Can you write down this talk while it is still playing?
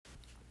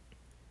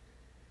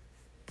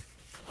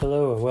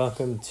Hello and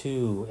welcome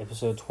to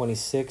episode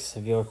 26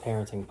 of Your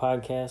Parenting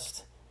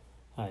Podcast.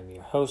 I'm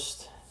your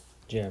host,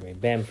 Jeremy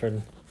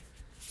Bamford.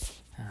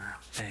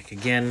 Back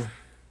again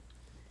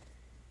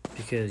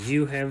because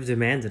you have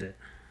demanded it.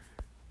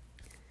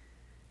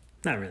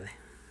 Not really.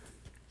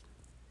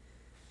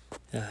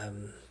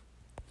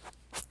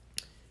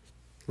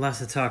 Lots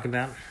to talk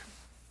about.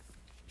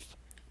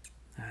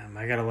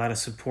 I got a lot of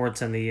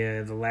support on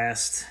the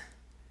last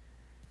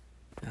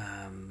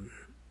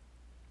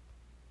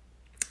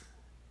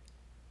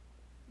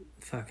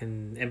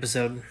fucking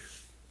episode.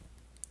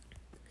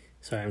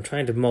 Sorry, I'm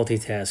trying to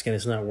multitask and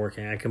it's not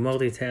working. I can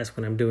multitask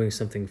when I'm doing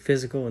something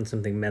physical and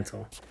something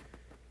mental.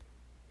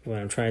 When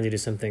I'm trying to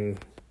do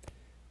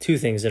two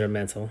things that are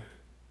mental,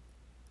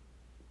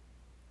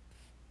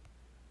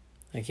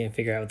 I can't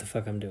figure out what the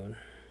fuck I'm doing.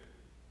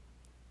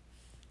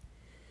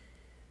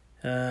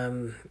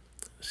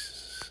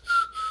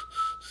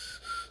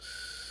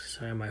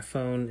 Sorry, my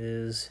phone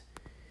is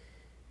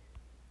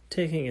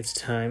taking its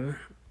time.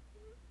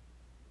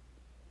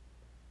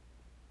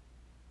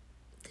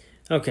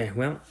 Okay,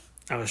 well,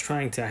 I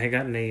had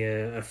gotten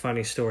a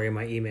funny story in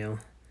my email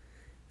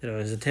that I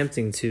was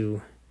attempting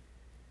to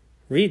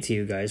read to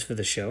you guys for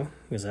the show,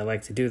 because I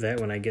like to do that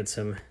when I get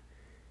some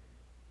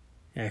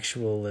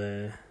actual,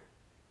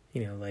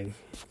 like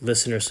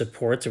listener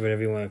support or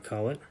whatever you want to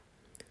call it.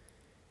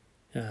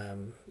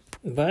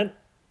 But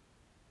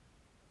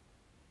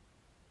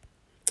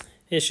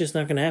it's just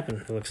not going to happen,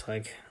 it looks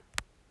like.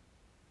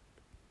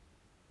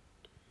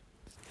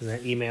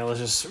 That email is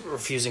just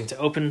refusing to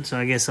open, so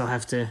I guess I'll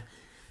have to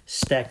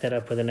stack that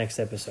up with the next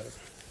episode.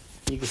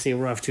 You can see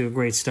we're off to a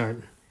great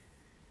start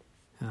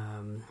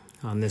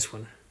on this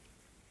one.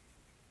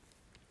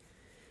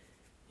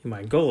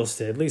 My goal is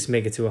to at least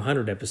make it to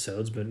 100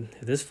 episodes, but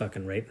at this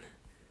fucking rate,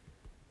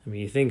 I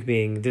mean, you think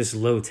being this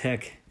low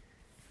tech,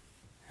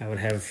 I would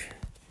have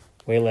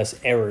way less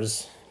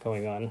errors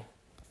going on.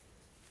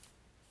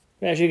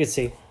 But as you can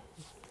see,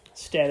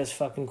 status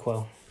fucking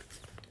quo.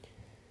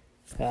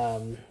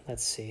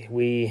 Let's see.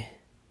 We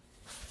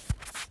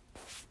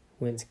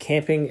went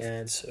camping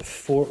at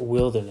Fort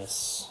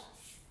Wilderness.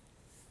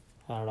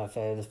 I don't know if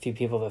I have a few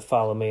people that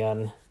follow me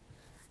on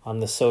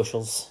the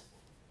socials.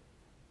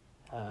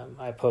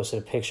 I posted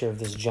a picture of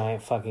this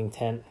giant fucking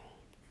tent.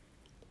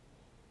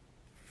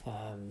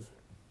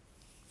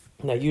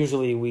 Now,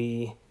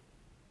 usually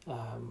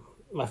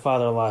my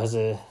father-in-law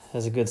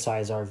has a good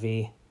size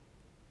RV.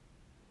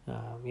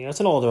 It's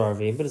an older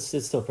RV, but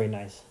it's still pretty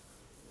nice.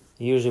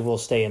 Usually we'll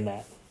stay in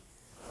that.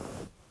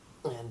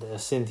 And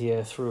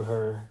Cynthia, through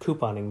her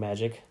couponing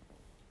magic,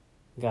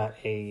 got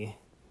a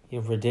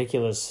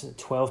ridiculous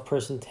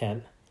 12-person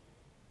tent.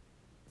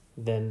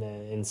 Then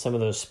in some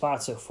of those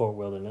spots at Fort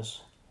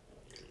Wilderness.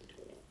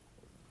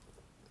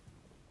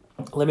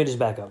 Let me just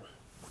back up.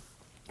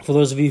 For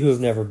those of you who have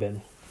never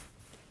been,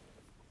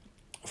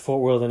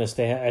 Fort Wilderness,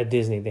 at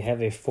Disney, they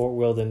have a Fort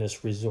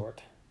Wilderness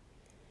resort.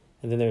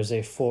 And then there's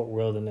a Fort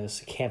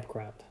Wilderness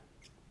campground.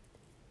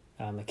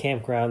 The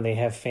campground, they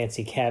have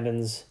fancy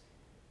cabins.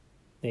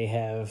 They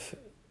have,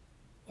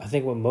 I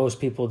think what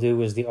most people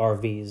do is the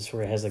RVs,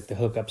 where it has like the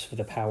hookups for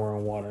the power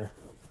and water.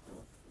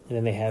 And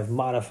then they have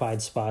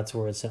modified spots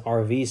where it's an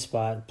RV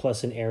spot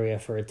plus an area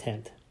for a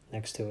tent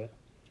next to it.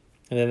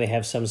 And then they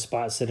have some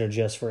spots that are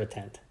just for a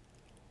tent.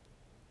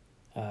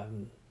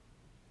 And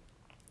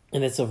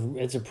it's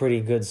a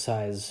pretty good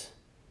size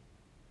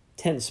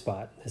tent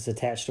spot. It's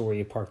attached to where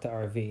you park the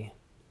RV.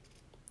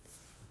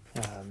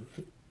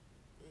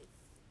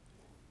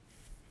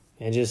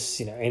 And just,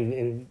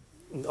 and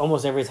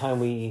almost every time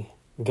we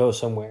go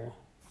somewhere,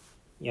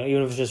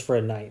 even if it's just for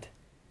a night,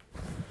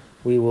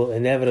 we will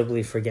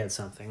inevitably forget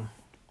something.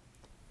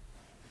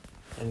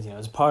 And,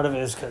 as part of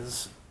it is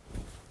because,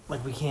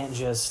 we can't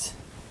just,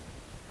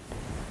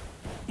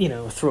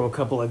 throw a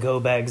couple of go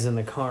bags in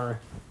the car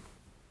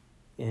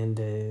and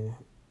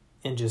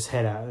just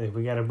head out.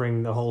 We got to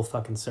bring the whole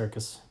fucking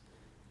circus.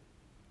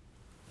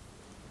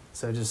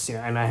 So just,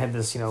 and I had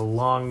this,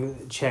 long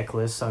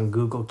checklist on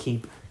Google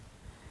Keep.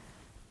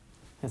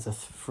 That's a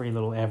free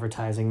little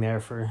advertising there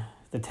for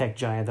the tech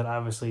giant that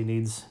obviously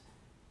needs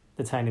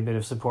the tiny bit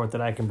of support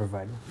that I can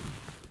provide.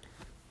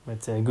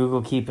 But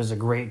Google Keep is a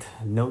great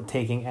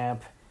note-taking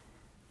app.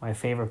 My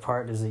favorite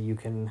part is that you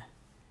can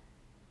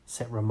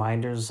set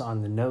reminders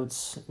on the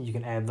notes. You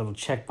can add little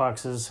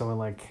checkboxes. So when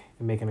you're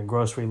making a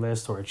grocery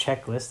list or a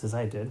checklist, as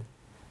I did,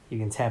 you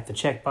can tap the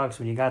checkbox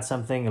when you got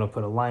something. It'll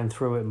put a line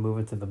through it and move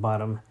it to the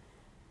bottom.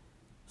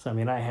 So,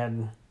 I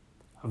had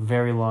a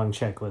very long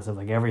checklist of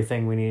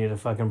everything we needed to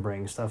fucking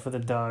bring. Stuff for the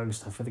dogs,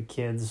 stuff for the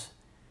kids,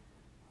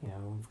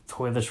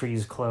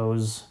 toiletries,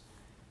 clothes,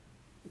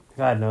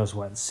 God knows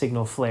what,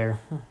 signal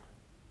flare.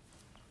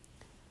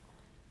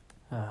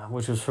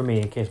 Which was for me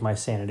in case my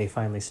sanity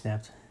finally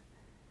snapped.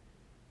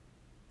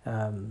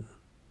 Now,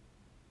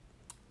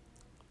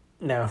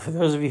 for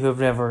those of you who have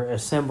never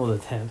assembled a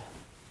tent,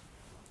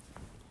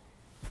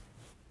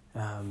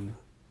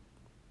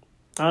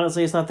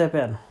 honestly, it's not that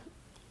bad.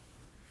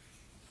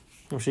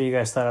 I'm sure you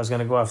guys thought I was going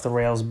to go off the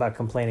rails about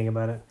complaining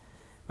about it.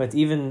 But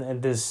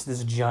even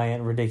this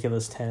giant,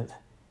 ridiculous tent,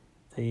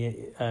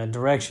 the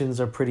directions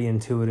are pretty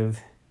intuitive.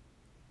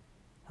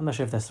 I'm not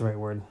sure if that's the right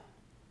word.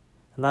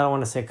 And I don't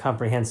want to say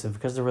comprehensive,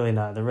 because they're really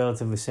not. They're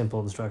relatively simple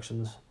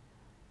instructions.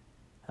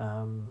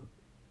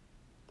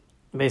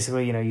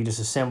 Basically, you just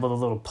assemble the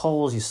little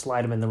poles, you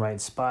slide them in the right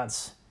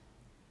spots.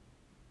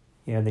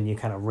 Then you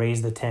kind of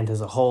raise the tent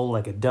as a whole,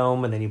 like a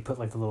dome, and then you put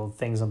like the little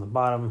things on the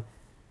bottom.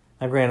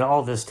 Now, granted,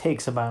 all this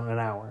takes about an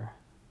hour,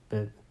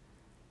 but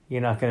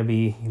you're not going to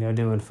be,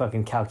 doing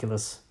fucking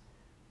calculus.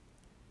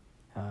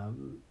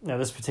 Now,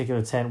 this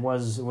particular tent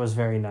was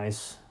very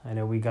nice. I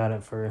know we got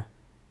it for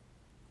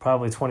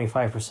probably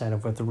 25%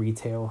 of what the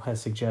retail has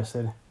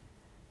suggested.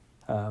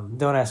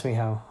 Don't ask me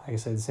how. Like I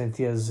said,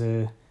 Cynthia's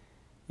a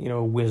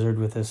wizard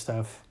with this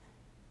stuff.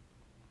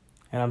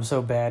 And I'm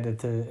so bad at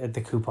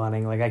the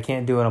couponing. Like, I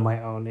can't do it on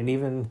my own. And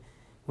even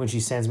when she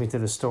sends me to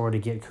the store to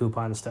get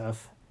coupon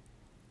stuff,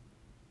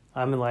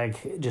 I'm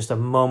like just a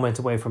moment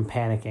away from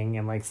panicking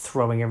and like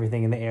throwing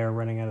everything in the air,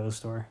 running out of the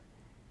store.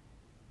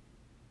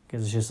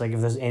 Because it's just like,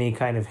 if there's any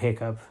kind of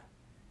hiccup,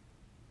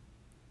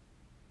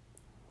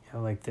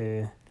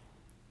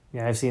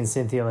 I've seen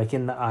Cynthia like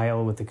in the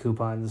aisle with the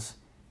coupons,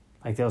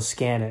 like they'll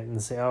scan it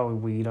and say, oh,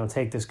 we don't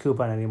take this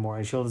coupon anymore.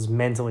 And she'll just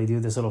mentally do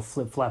this little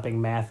flip-flopping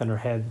math in her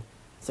head.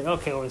 It's like,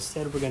 okay, well,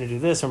 instead we're going to do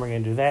this and we're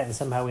going to do that, and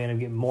somehow we end up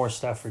getting more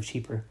stuff for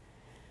cheaper.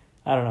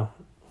 I don't know.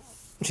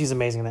 She's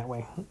amazing that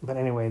way. But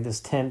anyway, this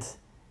tent,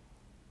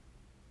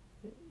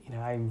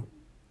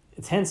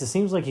 tents, it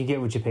seems like you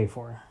get what you pay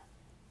for.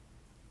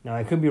 Now,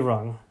 I could be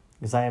wrong,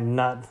 because I am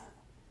not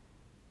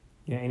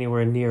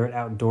anywhere near an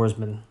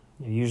outdoorsman.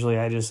 Usually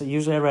I'd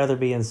rather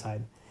be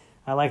inside.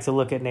 I like to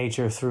look at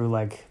nature through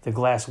like the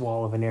glass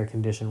wall of an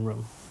air-conditioned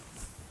room.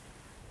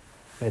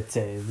 But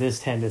this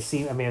tent, it's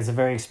a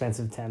very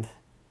expensive tent,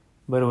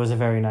 but it was a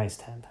very nice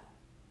tent.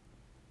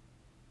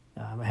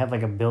 It had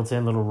like a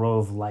built-in little row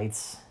of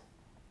lights.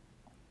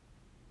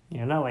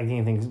 Not like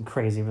anything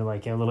crazy, but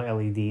like little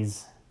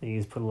LEDs that you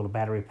just put a little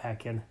battery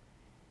pack in.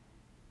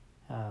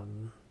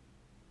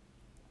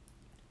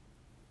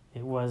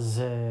 It was,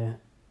 it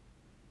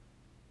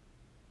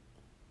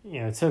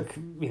took,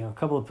 a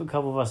couple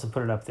of us to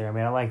put it up there. I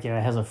mean, I like,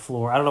 it has a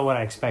floor. I don't know what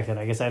I expected.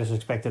 I guess I just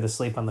expected to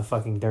sleep on the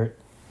fucking dirt.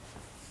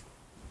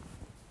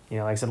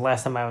 Like I said,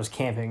 last time I was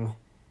camping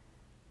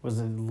was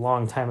a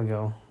long time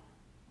ago.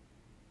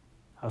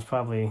 I was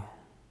probably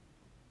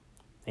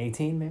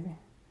 18, maybe.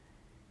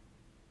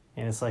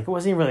 And it's like, it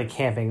wasn't even really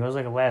camping. It was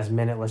like a last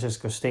minute, let's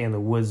just go stay in the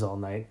woods all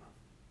night.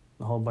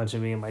 A whole bunch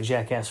of me and my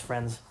jackass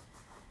friends.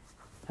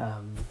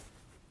 And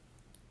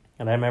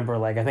I remember,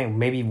 like, I think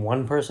maybe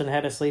one person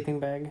had a sleeping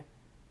bag.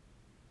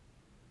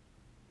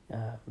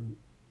 And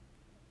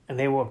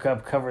they woke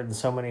up covered in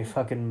so many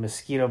fucking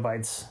mosquito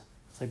bites.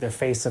 It's like their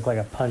face looked like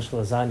a punched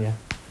lasagna.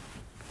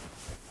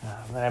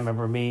 And I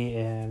remember me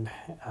and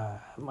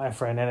my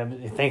friend,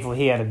 and thankfully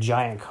he had a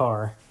giant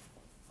car.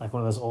 Like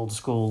one of those old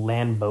school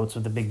land boats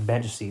with the big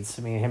bench seats.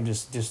 I mean, him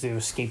just to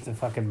escape the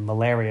fucking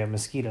malaria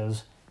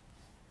mosquitoes.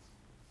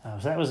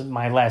 So that was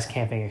my last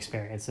camping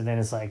experience. And then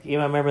it's like, I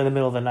remember in the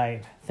middle of the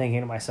night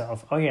thinking to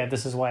myself, oh yeah,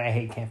 this is why I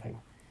hate camping.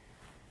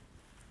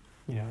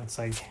 It's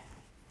like,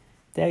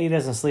 Daddy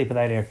doesn't sleep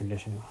without air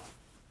conditioning.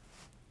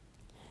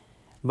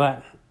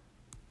 But,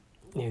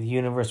 the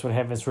universe would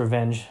have its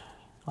revenge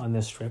on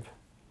this trip.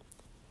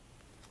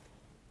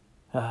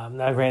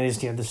 Now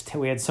granted,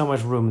 we had so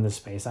much room in this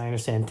space. I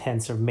understand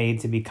tents are made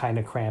to be kind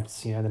of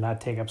cramped, to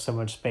not take up so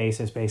much space.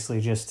 It's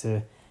basically just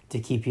to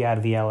keep you out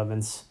of the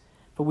elements.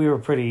 But we were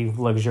pretty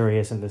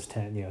luxurious in this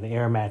tent, the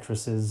air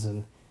mattresses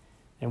and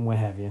what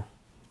have you.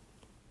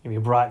 And we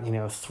brought,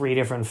 3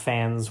 different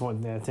fans.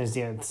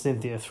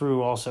 Cynthia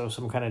threw also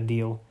some kind of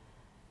deal.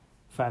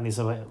 Found these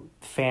little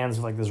fans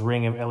with like this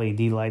ring of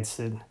LED lights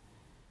that,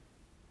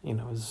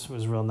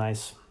 was real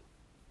nice.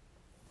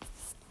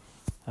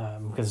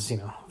 Because,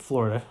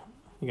 Florida,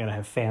 you gotta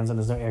have fans and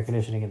there's no air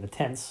conditioning in the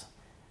tents.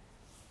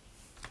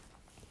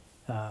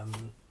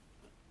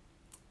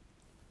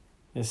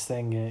 This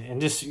thing, and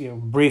just,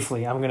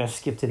 briefly, I'm going to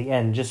skip to the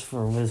end just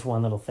for this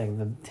one little thing.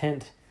 The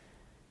tent,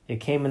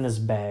 it came in this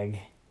bag,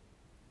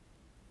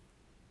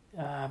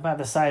 about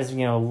the size of,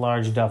 a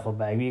large duffel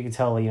bag. But you could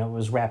tell, it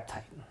was wrapped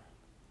tight.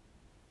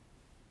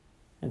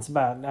 It's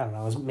about, I don't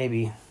know, it was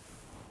maybe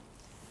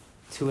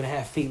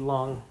 2.5 feet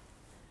long.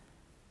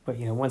 But,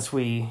 once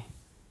we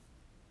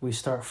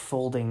start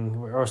folding,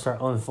 or start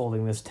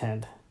unfolding this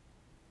tent,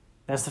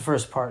 that's the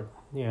first part,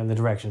 in the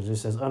directions. It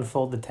says,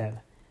 unfold the tent.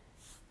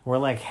 We're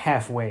like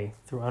halfway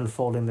through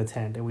unfolding the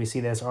tent, and we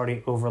see that's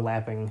already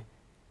overlapping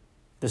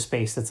the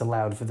space that's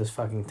allowed for this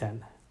fucking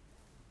tent.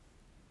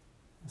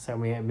 So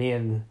me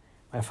and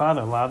my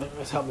father-in-law that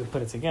was helping me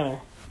put it together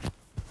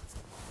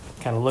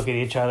kind of look at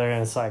each other,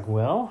 and it's like,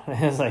 well,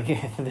 it's like,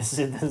 it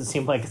doesn't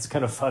seem like it's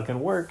going to fucking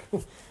work.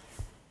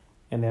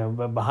 And then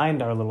but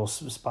behind our little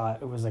spot,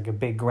 it was like a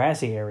big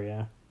grassy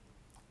area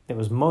that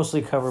was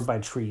mostly covered by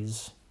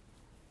trees.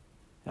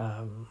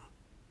 So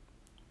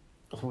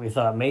we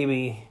thought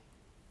maybe,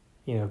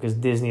 because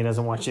Disney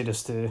doesn't want you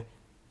just to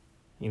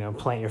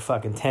plant your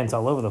fucking tent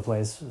all over the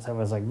place. So I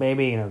was like,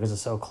 maybe, because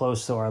it's so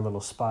close to our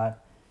little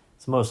spot.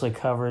 It's mostly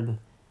covered.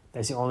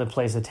 That's the only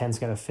place the tent's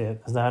going to fit.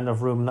 There's not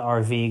enough room in the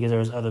RV because there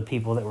was other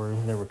people that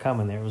were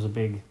coming there. It was a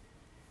big,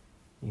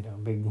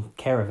 big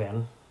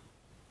caravan.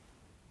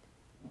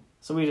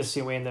 So we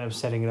ended up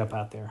setting it up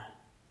out there.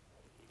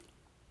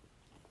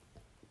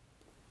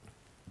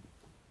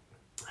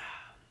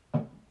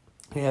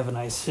 We have a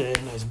nice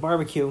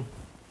barbecue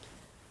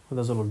with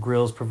those little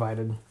grills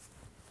provided.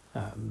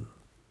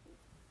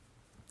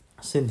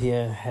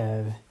 Cynthia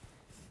had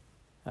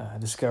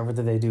discovered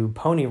that they do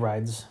pony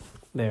rides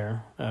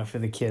there for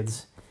the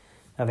kids.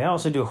 Now, they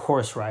also do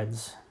horse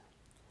rides.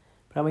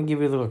 But I'm going to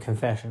give you a little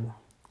confession.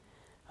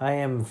 I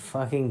am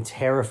fucking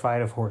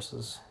terrified of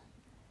horses.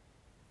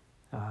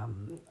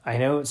 I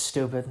know it's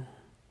stupid,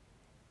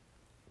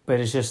 but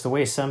it's just the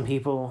way some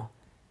people...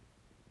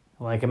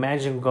 Like,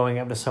 imagine going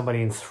up to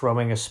somebody and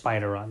throwing a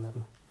spider on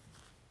them.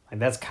 Like,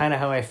 that's kind of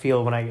how I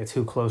feel when I get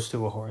too close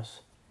to a horse.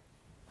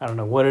 I don't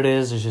know what it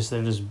is. It's just,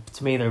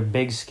 to me, they're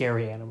big,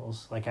 scary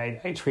animals. Like,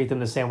 I treat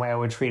them the same way I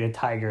would treat a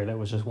tiger that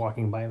was just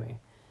walking by me.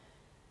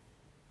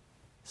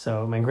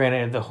 So,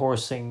 granted, the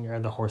horse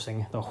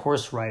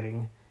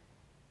riding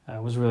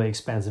was really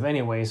expensive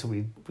anyway, so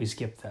we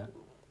skipped that.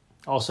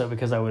 Also,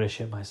 because I would have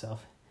shit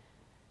myself.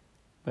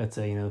 But,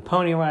 the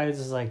pony rides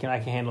is like, I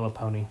can handle a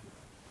pony.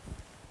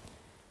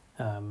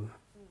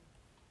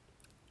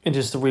 And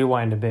just to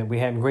rewind a bit, we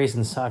had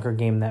Grayson's soccer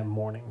game that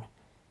morning.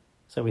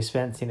 So we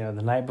spent, the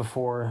night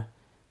before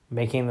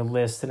making the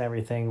list and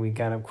everything. We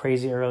got up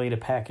crazy early to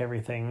pack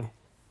everything.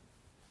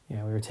 We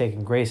were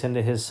taking Grayson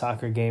to his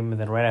soccer game, and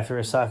then right after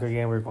his soccer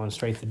game, we were going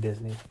straight to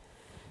Disney.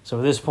 So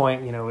at this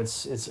point,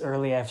 it's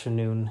early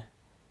afternoon.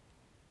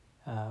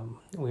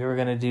 We were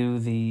going to do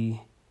the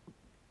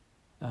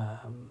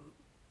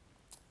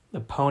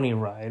pony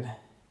ride.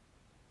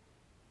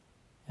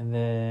 And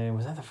then,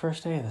 was that the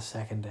first day or the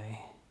second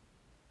day?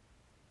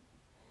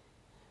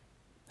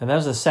 And that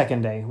was the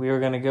second day. We were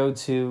going to go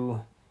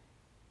to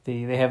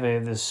they have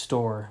this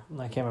store.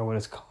 I can't remember what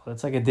it's called.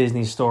 It's like a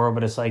Disney store,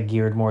 but it's like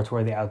geared more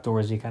toward the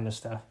outdoorsy kind of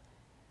stuff.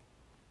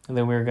 And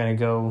then we were going to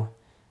go,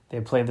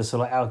 they played this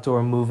little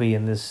outdoor movie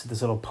in this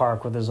little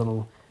park where there's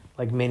little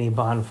like mini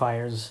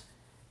bonfires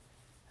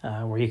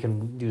where you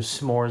can do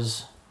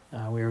s'mores.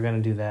 We were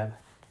going to do that.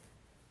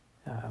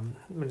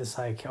 But it's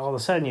like all of a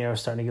sudden, it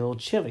was starting to get a little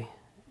chilly.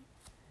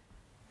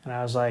 And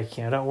I was like,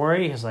 don't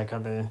worry. It's like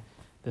the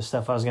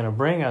stuff I was going to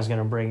bring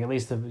at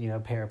least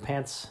a pair of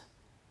pants.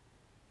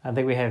 I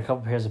think we had a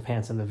couple pairs of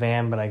pants in the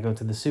van, but I go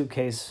to the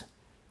suitcase.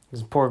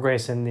 Because poor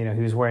Grayson,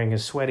 he was wearing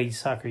his sweaty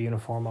soccer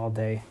uniform all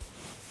day.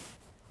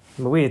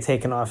 But we had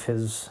taken off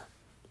his,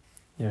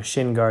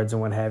 shin guards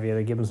and what have you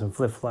to give him some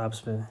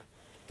flip-flops. But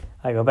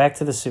I go back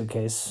to the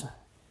suitcase,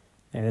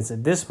 and it's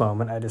at this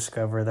moment I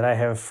discover that I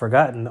have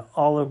forgotten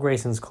all of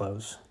Grayson's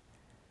clothes.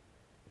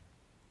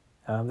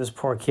 This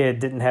poor kid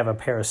didn't have a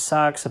pair of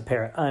socks, a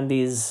pair of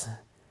undies,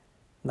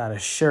 not a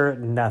shirt,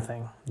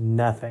 nothing.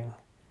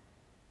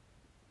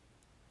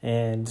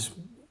 And,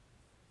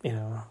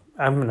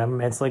 I'm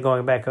mentally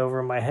going back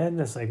over in my head,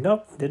 and it's like,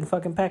 nope, didn't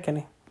fucking pack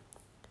any.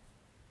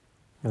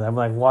 Because I'm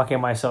like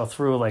walking myself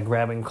through, like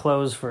grabbing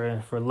clothes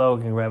for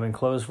Logan, grabbing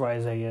clothes for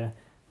Isaiah,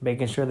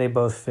 making sure they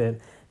both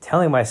fit,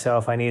 telling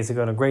myself I needed to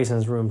go to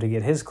Grayson's room to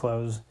get his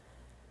clothes,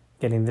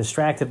 getting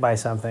distracted by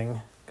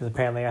something. Because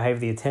apparently I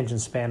have the attention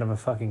span of a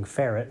fucking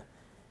ferret.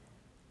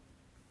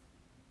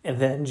 And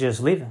then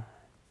just leaving.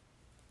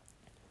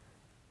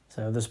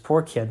 So this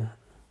poor kid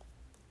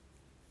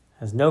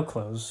has no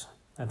clothes.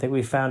 I think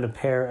we found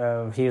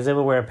he was able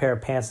to wear a pair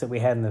of pants that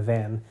we had in the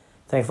van.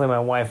 Thankfully my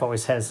wife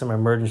always had some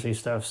emergency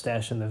stuff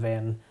stashed in the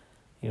van.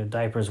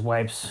 Diapers,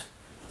 wipes,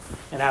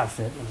 an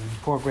outfit. And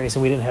poor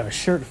Grayson, we didn't have a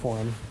shirt for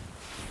him.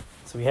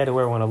 So we had to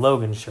wear one of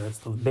Logan's shirts,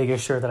 the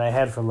biggest shirt that I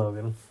had for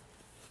Logan.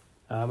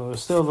 It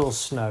was still a little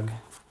snug.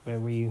 But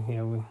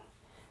and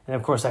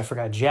of course I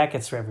forgot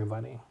jackets for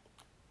everybody.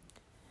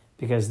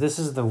 Because this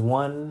is the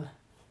one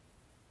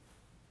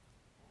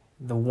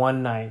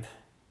night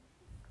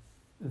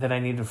that I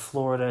needed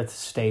Florida to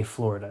stay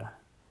Florida.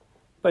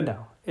 But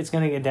no, it's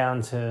going to get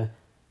down to,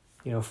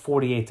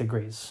 48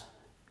 degrees.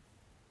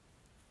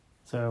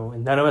 So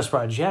none of us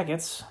brought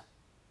jackets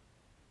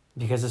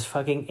because it's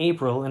fucking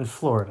April in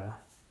Florida.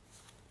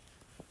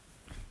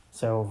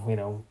 So,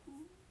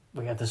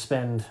 we got to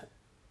spend...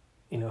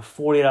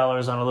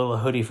 $40 on a little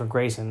hoodie for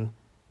Grayson,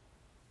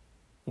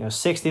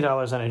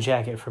 $60 on a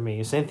jacket for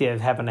me. Cynthia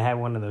happened to have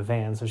one in the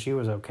van, so she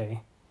was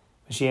okay.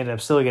 But she ended up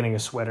still getting a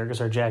sweater because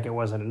her jacket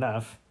wasn't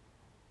enough.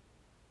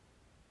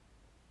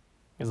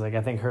 Because,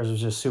 I think hers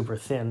was just super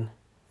thin.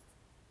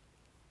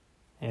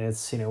 And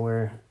it's,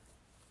 we're...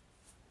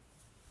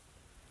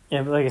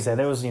 Yeah, but like I said,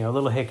 there was, a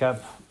little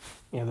hiccup.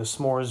 The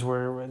s'mores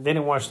were... They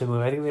didn't watch the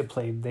movie. I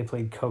think they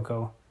played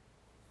Coco.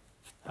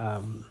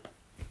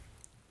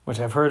 Which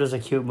I've heard is a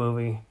cute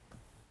movie.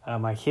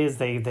 My kids,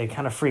 they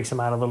kind of freaks them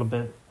out a little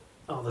bit,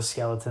 all the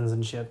skeletons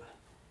and shit.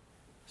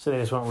 So they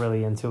just weren't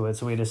really into it.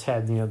 So we just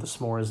had, the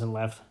s'mores and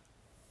left.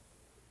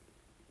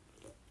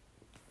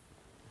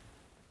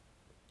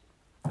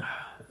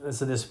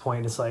 So at this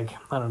point, it's like,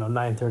 I don't know,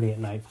 9:30 at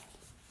night.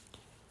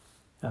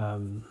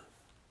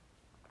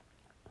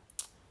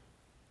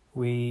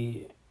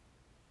 We,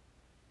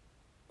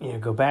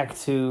 go back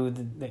to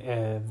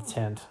the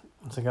tent.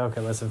 It's like,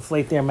 okay, let's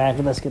inflate the air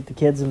mattress. Let's get the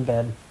kids in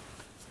bed.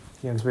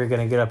 Because we're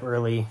going to get up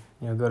early,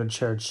 go to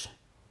church,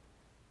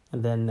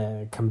 and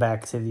then come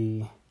back to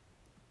the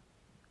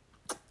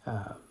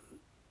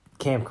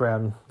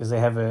campground, because they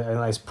have a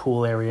nice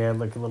pool area,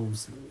 like a little,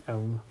 I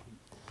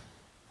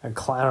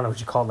don't know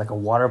what you call it, like a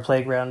water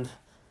playground,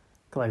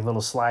 like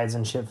little slides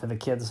and shit for the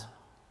kids.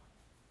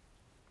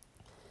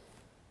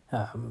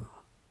 So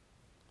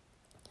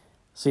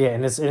yeah,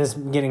 and it's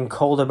getting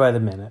colder by the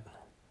minute,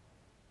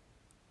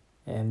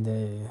 and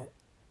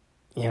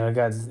it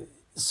got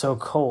so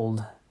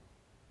cold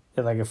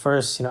that, like, at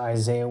first,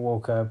 Isaiah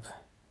woke up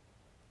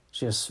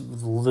just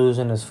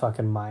losing his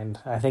fucking mind.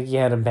 I think he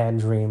had a bad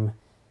dream,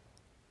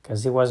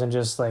 because he wasn't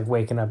just like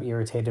waking up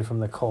irritated from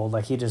the cold.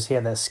 Like, he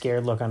had that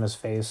scared look on his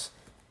face.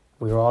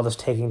 We were all just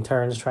taking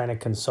turns trying to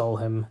console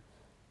him.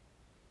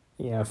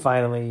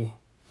 Finally,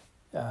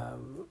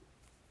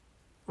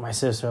 my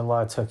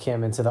sister-in-law took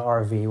him into the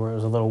RV where it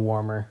was a little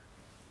warmer.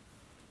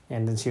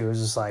 And then she was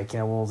just like,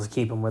 we'll just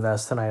keep him with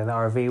us tonight in the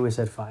RV. We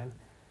said, fine.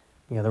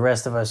 The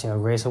rest of us,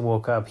 Grayson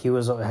woke up. He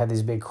had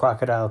these big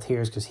crocodile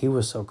tears because he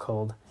was so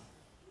cold.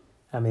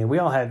 I mean, we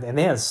all had, and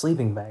they had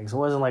sleeping bags. It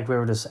wasn't like we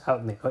were just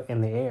out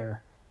in the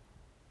air.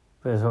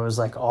 But it was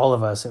like all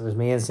of us. It was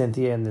me and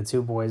Cynthia and the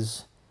two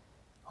boys.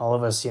 All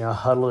of us,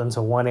 huddled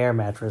into one air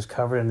mattress,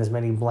 covered in as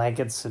many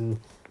blankets and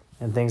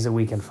things that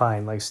we can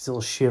find, like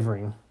still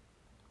shivering.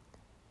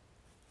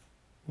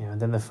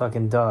 Then the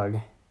fucking dog.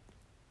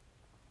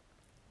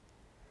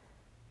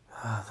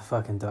 The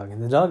fucking dog.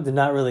 And the dog did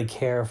not really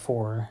care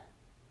for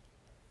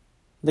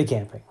the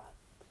camping.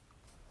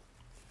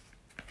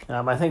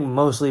 I think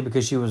mostly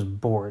because she was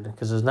bored,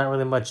 because there's not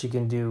really much you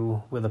can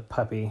do with a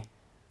puppy.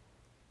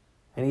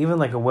 And even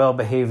like a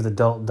well-behaved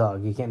adult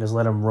dog, you can't just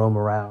let him roam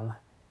around.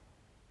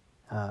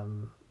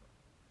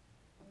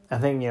 I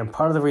think,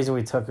 part of the reason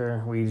we took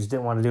her, we just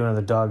didn't want to do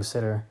another dog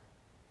sitter.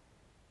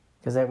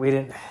 Because I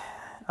don't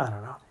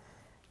know.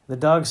 The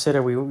dog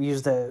sitter, we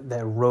used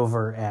that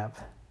Rover app,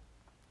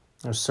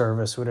 or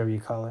service, whatever you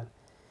call it.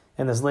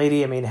 And this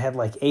lady, had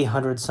like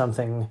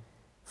 800-something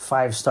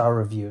 5-star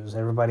reviews.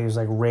 Everybody was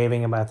like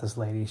raving about this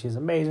lady. She's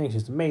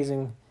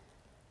amazing.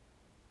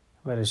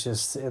 But it's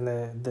just, and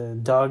the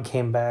dog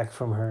came back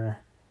from her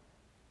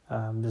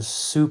just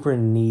super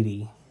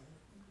needy.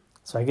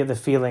 So I get the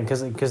feeling,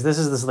 because this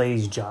is this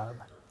lady's job.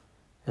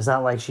 It's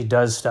not like she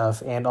does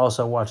stuff and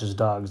also watches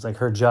dogs. Like,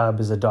 her job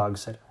is a dog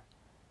sitter.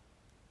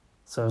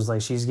 So it's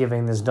like she's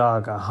giving this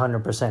dog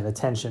 100%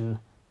 attention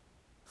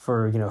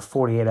for,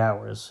 48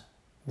 hours.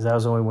 Because that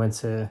was when we went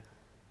to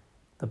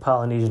the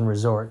Polynesian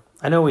resort.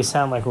 I know we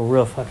sound like we're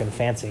real fucking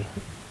fancy.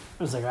 It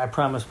was like, I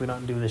promise we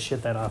don't do this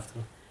shit that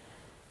often.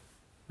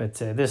 But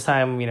this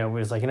time, we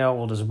was like,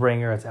 we'll just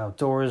bring her. It's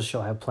outdoors.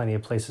 She'll have plenty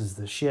of places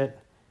to shit.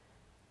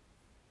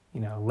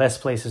 Less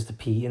places to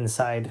pee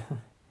inside.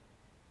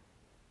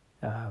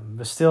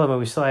 But still,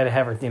 we still had to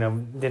have her,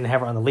 didn't have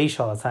her on the leash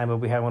all the time, but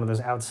we had one of those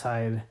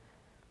outside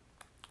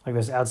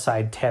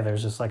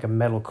tethers, just like a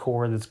metal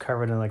cord that's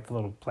covered in like the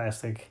little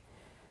plastic,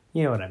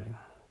 you know what I mean.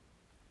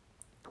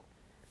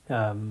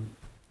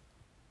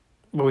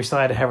 But we still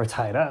had to have her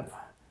tied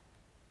up,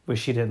 which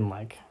she didn't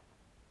like.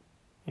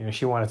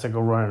 She wanted to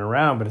go running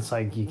around, but it's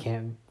like, you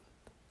can't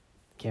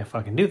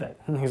fucking do that.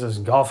 There's those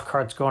golf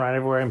carts going on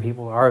everywhere, and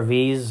people,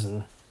 RVs,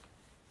 and,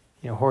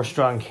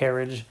 horse-drawn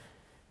carriage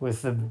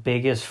with the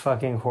biggest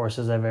fucking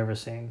horses I've ever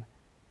seen.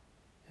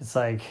 It's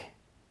like,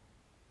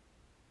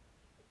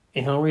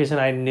 the only reason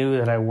I knew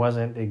that I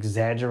wasn't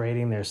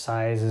exaggerating their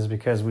size is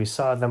because we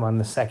saw them on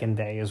the second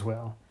day as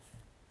well.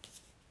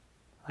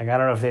 Like, I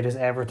don't know if they just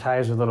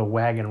advertised with little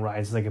wagon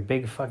rides, like a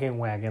big fucking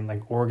wagon,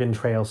 like Oregon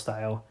Trail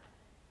style.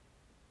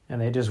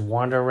 And they just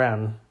wander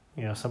around,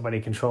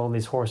 somebody controlling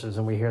these horses,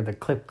 and we hear the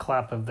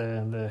clip-clop of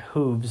the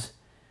hooves.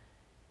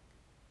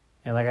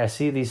 And, like, I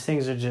see these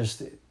things are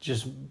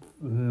just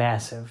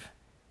massive.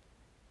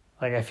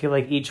 Like, I feel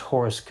like each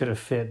horse could have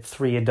fit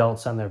 3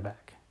 adults on their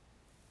back.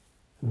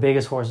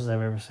 Biggest horses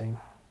I've ever seen.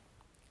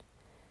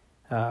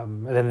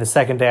 And then the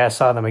second day I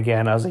saw them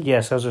again, I was like,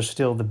 yes, those are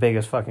still the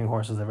biggest fucking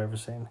horses I've ever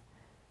seen.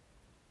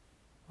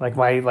 Like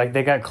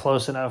they got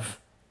close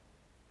enough.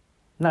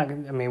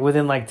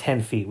 Within like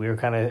 10 feet, we were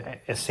kind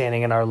of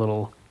standing in our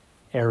little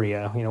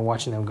area,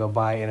 watching them go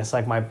by, and it's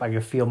like I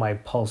could feel my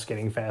pulse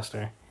getting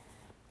faster.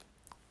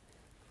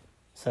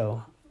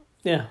 So,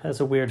 yeah, that's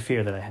a weird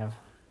fear that I have.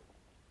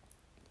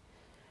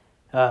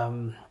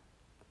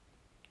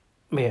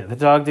 Yeah, the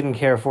dog didn't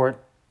care for it.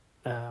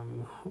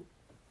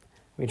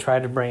 We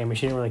tried to bring him,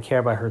 she didn't really care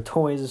about her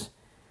toys.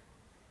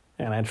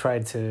 And I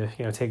tried to,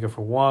 take her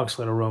for walks,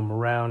 let her roam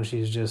around.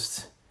 She's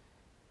just,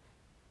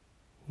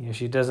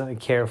 she doesn't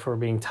care for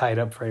being tied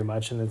up very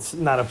much. And it's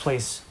not a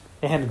place,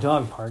 they had a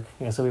dog park.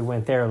 So we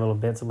went there a little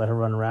bit to let her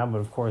run around. But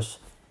of course,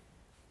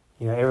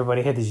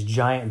 everybody had these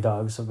giant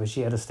dogs, but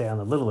she had to stay on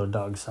the littler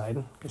dog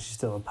side because she's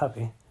still a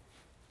puppy.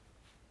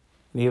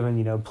 And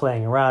even,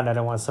 playing around, I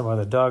don't want some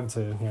other dog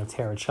to,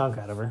 tear a chunk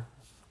out of her,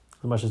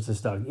 as much as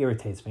this dog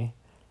irritates me.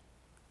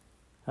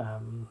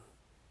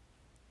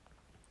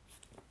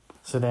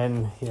 So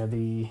then,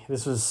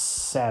 this was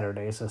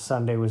Saturday, so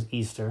Sunday was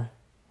Easter.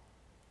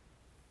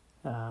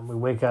 We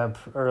wake up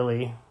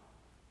early,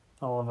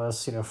 all of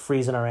us,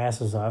 freezing our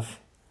asses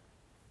off.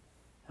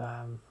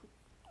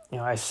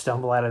 I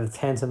stumble out of the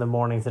tent in the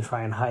morning to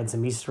try and hide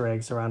some Easter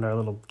eggs around our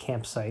little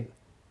campsite,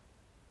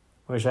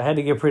 which I had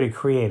to get pretty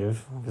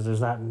creative because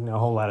there's not a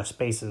whole lot of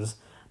spaces.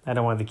 I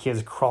don't want the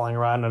kids crawling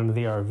around under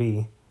the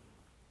RV.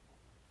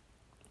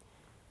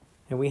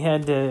 And we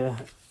had to,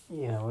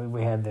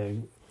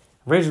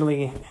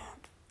 originally,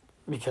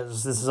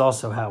 because this is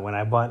also how when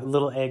I bought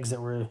little eggs that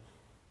were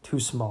too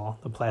small,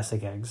 the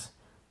plastic eggs,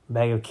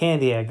 bag of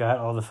candy I got,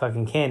 all the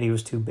fucking candy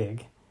was too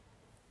big.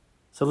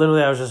 So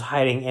literally I was just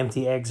hiding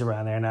empty eggs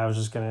around there, and I was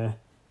just going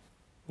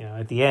to,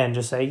 at the end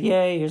just say,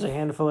 yay, here's a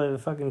handful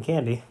of fucking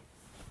candy.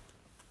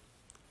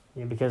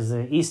 Yeah, because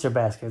the Easter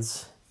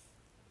baskets,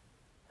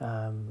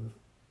 and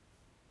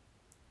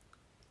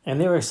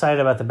they were excited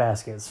about the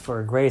baskets.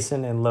 For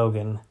Grayson and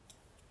Logan,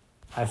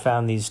 I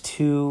found these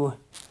two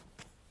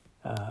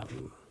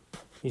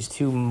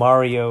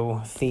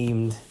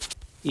Mario-themed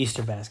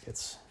Easter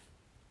baskets.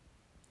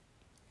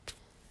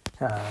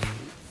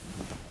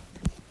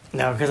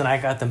 Now, because I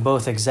got them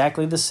both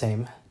exactly the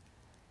same,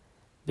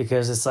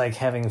 because it's like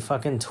having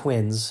fucking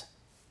twins,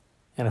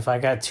 and if I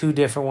got two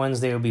different ones,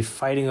 they would be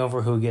fighting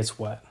over who gets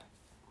what.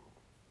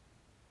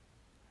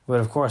 But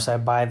of course, I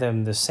buy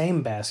them the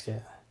same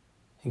basket,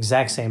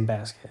 exact same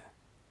basket.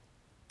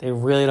 They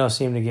really don't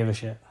seem to give a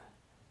shit.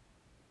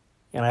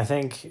 And I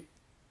think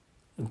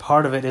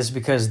part of it is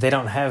because they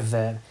don't have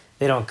that,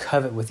 they don't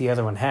covet what the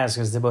other one has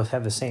because they both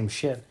have the same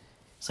shit.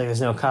 It's like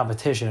there's no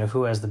competition of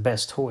who has the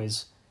best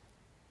toys.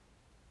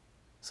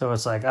 So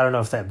it's like, I don't know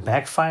if that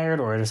backfired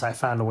or just I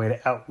found a way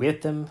to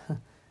outwit them.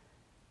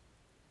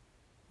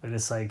 But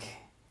it's like,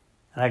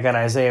 and I got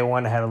Isaiah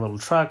one that had a little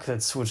truck,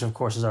 which of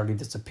course has already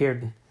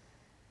disappeared.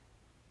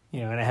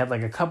 And I had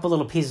like a couple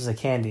little pieces of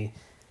candy.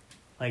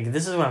 Like,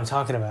 this is what I'm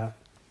talking about.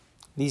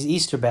 These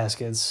Easter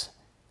baskets,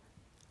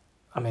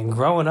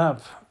 growing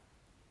up,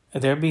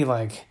 there'd be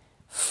like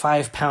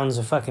 5 pounds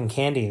of fucking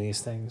candy in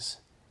these things.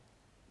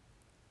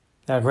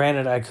 Now,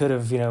 granted, I could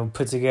have,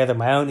 put together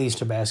my own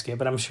Easter basket,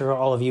 but I'm sure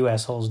all of you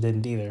assholes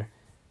didn't either.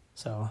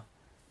 So,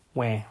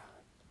 wah.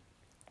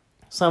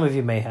 Some of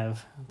you may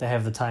have to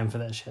have the time for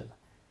that shit.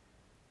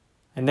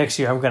 And next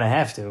year I'm going to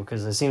have to,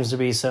 because there seems to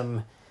be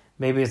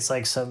maybe it's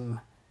like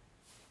some,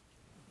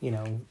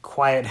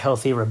 quiet,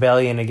 healthy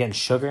rebellion against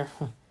sugar.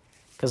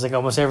 Because like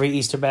almost every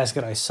Easter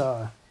basket I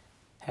saw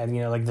had,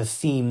 like the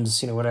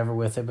themes, whatever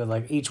with it, but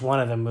like each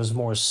one of them was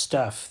more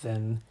stuff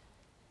than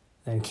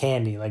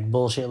candy, like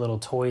bullshit little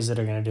toys that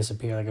are going to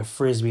disappear, like a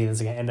Frisbee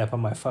that's going to end up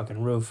on my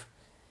fucking roof,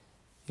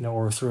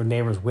 or through a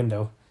neighbor's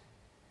window.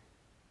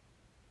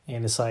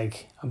 And it's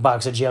like a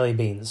box of jelly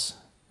beans.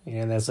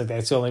 That's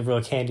the only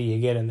real candy you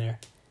get in there.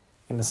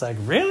 And it's like,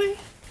 really?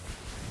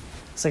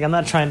 It's like, I'm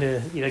not trying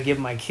to, give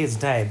my kids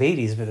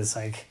diabetes, but it's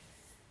like,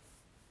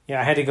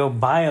 I had to go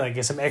buy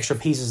get some extra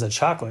pieces of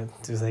chocolate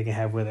so they can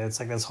have with it. It's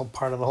like that's whole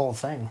part of the whole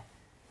thing.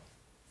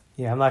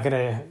 I'm not going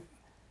to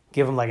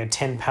give them like a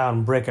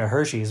 10-pound brick of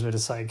Hershey's, but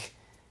it's like,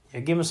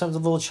 give them some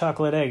little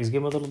chocolate eggs,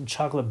 give them a little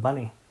chocolate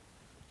bunny,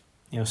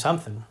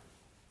 something.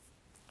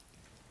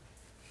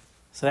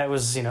 So that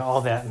was,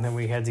 all that, and then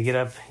we had to get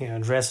up,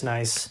 dress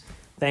nice.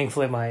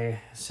 Thankfully, my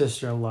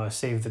sister-in-law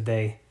saved the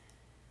day.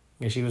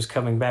 She was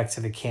coming back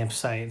to the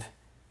campsite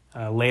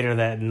later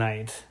that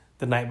night,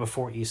 the night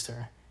before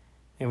Easter.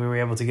 And we were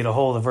able to get a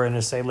hold of her and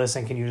just say,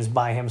 listen, can you just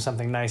buy him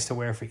something nice to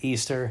wear for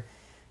Easter,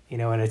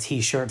 and a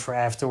T-shirt for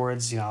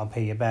afterwards, I'll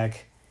pay you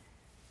back.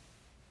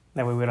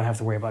 That way we don't have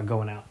to worry about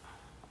going out.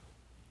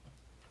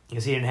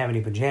 Because he didn't have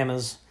any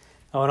pajamas.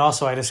 Oh, and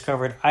also I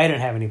discovered I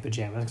didn't have any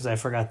pajamas because I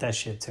forgot that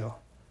shit too.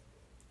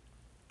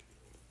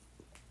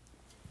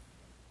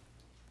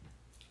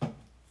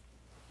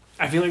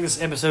 I feel like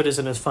this episode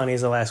isn't as funny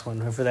as the last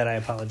one, and for that I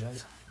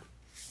apologize.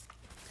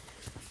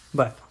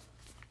 But,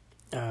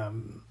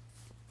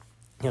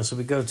 so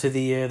we go to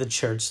the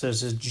church.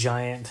 There's this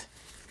giant,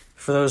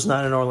 for those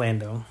not in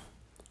Orlando,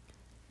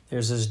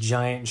 there's this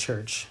giant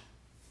church,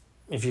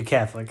 if you're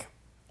Catholic,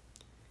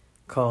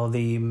 called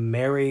the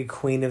Mary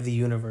Queen of the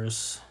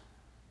Universe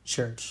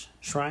Church.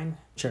 Shrine?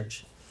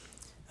 Church.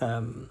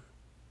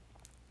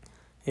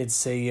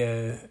 It's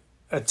a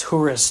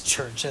tourist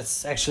church.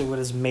 That's actually what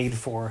it's made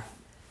for,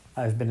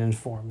 I've been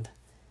informed.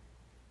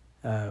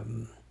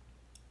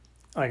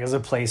 As a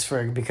place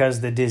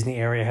because the Disney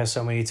area has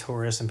so many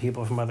tourists and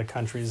people from other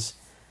countries,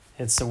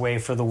 it's a way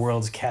for the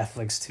world's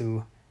Catholics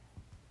to,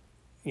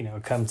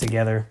 come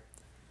together.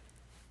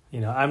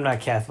 I'm not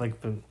Catholic,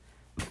 but,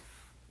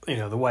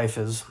 the wife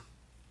is,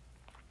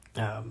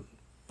 and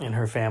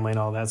her family and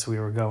all that, so we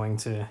were going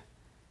to,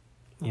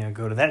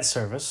 go to that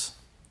service.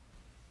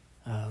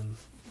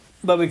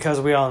 But because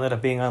we all ended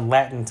up being on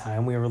Latin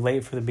time, we were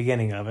late for the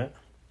beginning of it.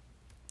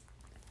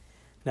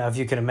 Now, if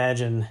you can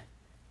imagine,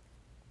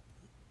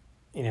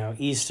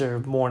 Easter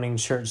morning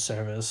church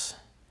service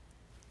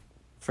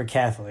for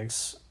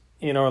Catholics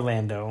in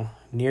Orlando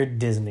near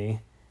Disney.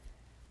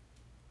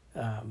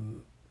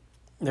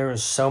 There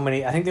was so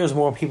many. I think there was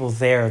more people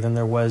there than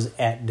there was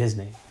at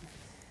Disney.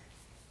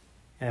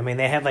 And, I mean,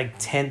 they had like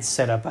tents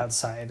set up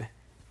outside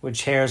with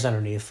chairs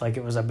underneath, like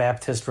it was a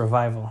Baptist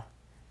revival.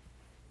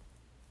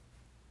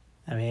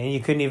 I mean, you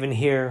couldn't even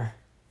hear,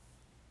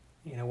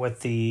 what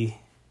the.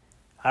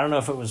 I don't know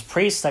if it was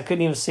priests. I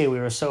couldn't even see. We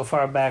were so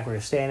far back. We were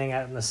standing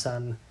out in the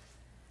sun.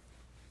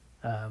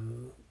 But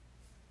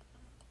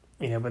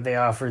they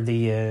offered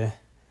the,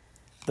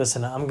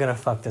 listen, I'm going to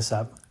fuck this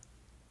up.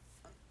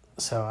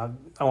 So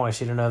I want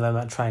you to know that I'm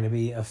not trying to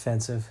be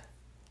offensive.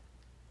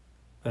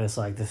 But it's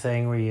like the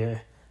thing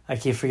where I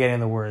keep forgetting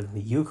the word, the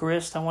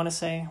Eucharist, I want to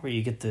say, where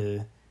you get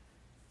the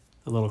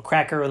little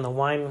cracker and the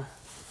wine.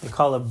 They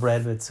call it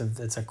bread, but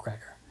it's a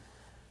cracker.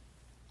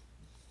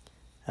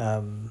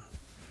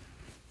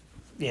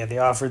 They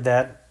offered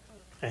that,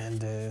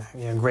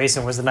 and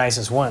Grayson was the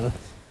nicest one.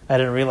 I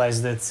didn't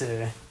realize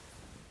that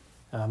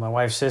my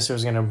wife's sister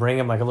was going to bring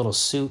him like a little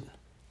suit.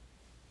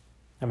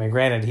 I mean,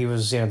 granted, he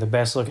was the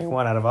best looking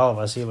one out of all of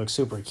us. He looked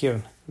super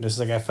cute. Just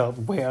like I felt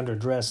way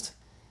underdressed.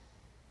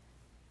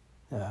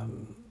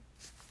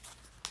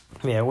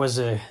 It was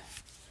a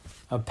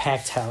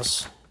packed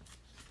house.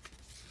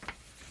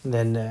 And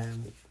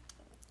then,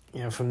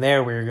 from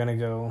there we were going to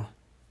go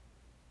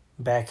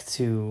back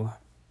to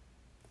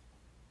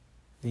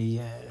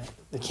the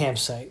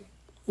campsite.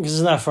 Because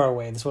it's not far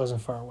away. This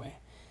wasn't far away.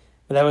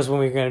 But that was when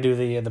we were going to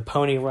do the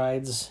pony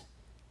rides.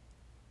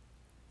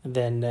 And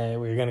then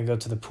we were going to go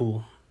to the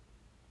pool.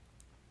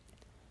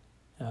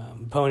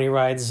 Pony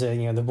rides,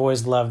 the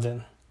boys loved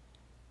it.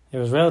 It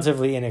was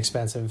relatively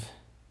inexpensive,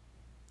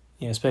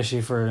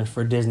 especially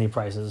for Disney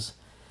prices.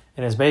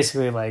 And it's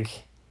basically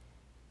like,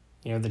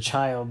 the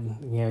child,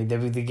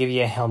 they give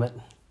you a helmet.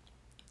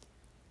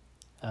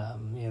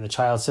 The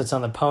child sits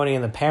on the pony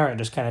and the parent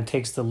just kind of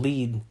takes the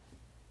lead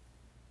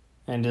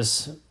and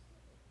just,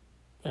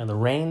 the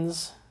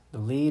reins, the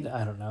lead,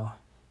 I don't know,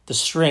 the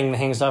string that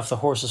hangs off the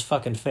horse's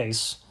fucking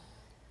face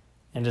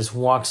and just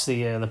walks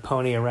the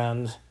pony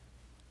around,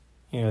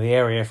 the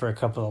area for a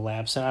couple of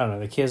laps. And I don't know,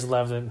 the kids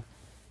loved it.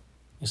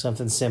 It's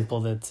something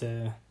simple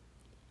that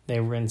they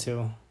were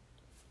into.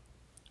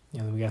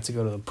 We got to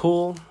go to the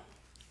pool.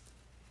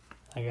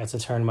 I got to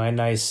turn my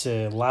nice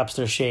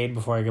lobster shade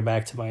before I go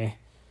back to my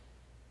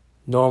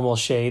normal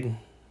shade,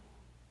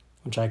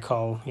 which I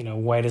call,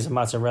 white as a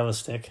mozzarella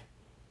stick.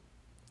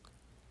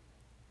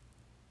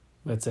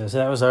 But so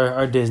that was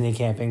our Disney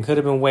camping. Could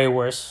have been way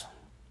worse.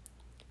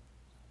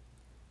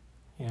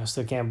 I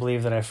still can't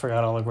believe that I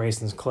forgot all of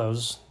Grayson's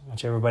clothes,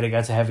 which everybody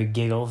got to have a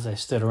giggle as they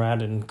stood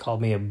around and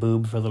called me a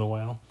boob for a little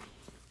while.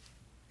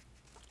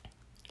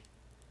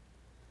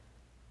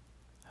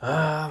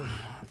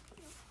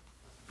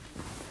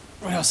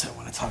 What else I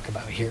want to talk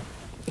about here?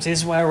 See, this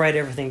is why I write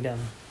everything down.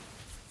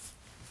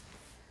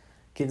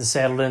 Getting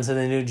settled into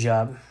the new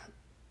job.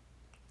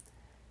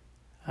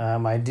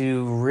 I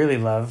do really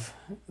love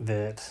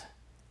that,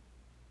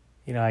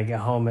 I get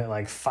home at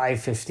like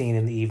 5:15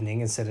 in the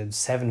evening instead of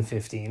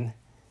 7:15,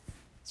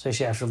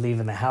 especially after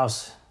leaving the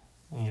house,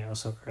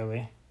 so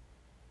early.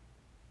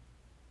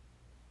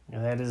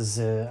 That is,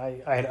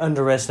 I had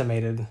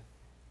underestimated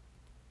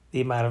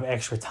the amount of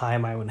extra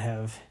time I would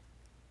have,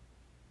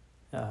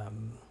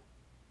 and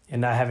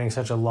not having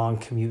such a long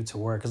commute to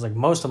work. Because like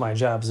most of my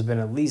jobs have been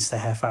at least a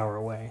half hour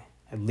away,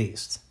 at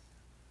least.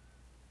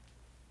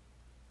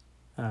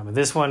 But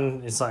this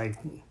one, it's like,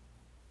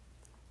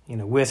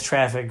 with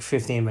traffic,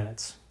 15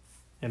 minutes.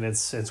 And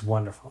it's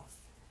wonderful.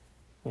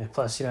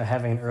 Plus,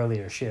 having an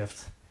earlier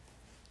shift.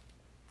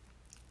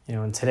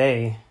 And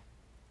today,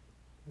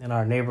 in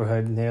our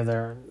neighborhood,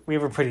 we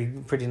have a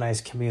pretty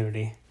nice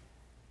community.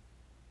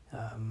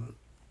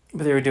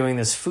 But they were doing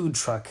this food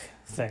truck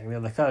thing. They're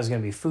like, there's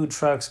going to be food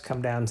trucks,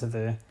 come down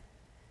to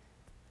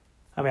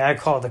I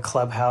call it the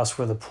clubhouse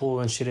where the pool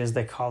and shit is.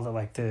 They call it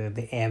like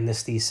the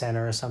Amnesty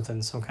Center or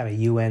something, some kind of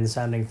UN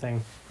sounding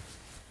thing.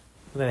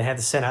 And then they had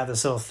to send out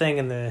this little thing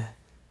I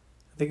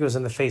think it was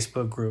in the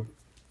Facebook group.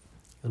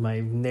 My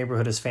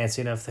neighborhood is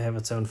fancy enough to have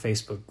its own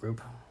Facebook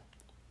group.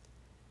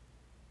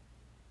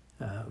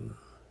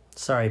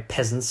 Sorry,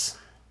 peasants.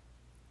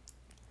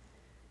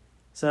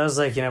 So I was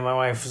like, my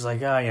wife was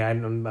like,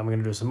 I'm going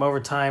to do some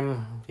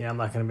overtime. I'm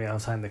not going to be able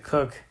to have time to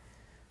cook.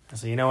 I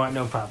said, you know what,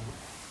 no problem.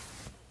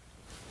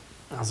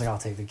 I was like, I'll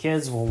take the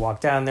kids, we'll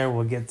walk down there,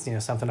 we'll get,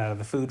 something out of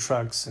the food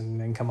trucks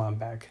and then come on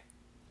back.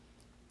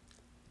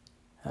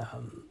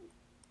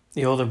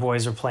 The older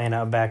boys are playing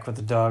out back with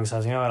the dogs. I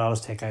was like, I'll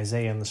just take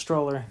Isaiah in the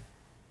stroller.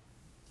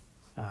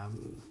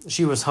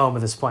 She was home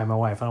at this point, my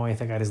wife. I don't even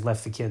think I just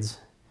left the kids.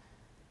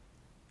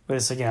 But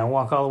it's like, I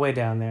walk all the way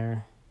down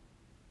there.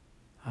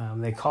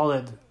 They call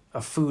it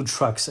a food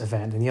trucks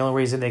event. And the only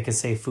reason they could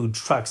say food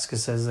trucks because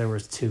it says there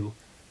was two.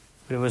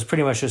 But it was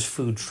pretty much just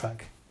food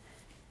truck.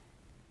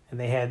 And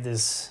they had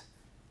this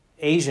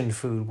Asian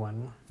food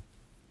one.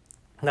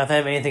 Not that I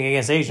have anything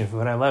against Asian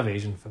food. I love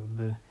Asian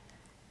food.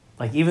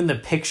 But, even the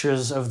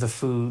pictures of the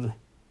food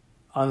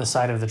on the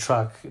side of the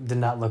truck did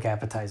not look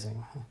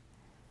appetizing.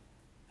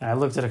 And I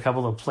looked at a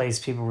couple of plates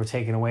people were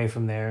taking away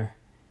from there,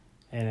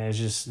 and it was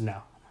just,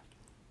 no.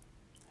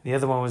 The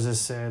other one was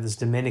this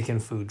Dominican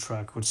food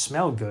truck, which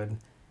smelled good,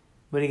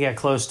 but you got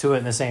close to it,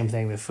 and the same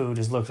thing. The food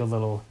just looked a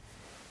little,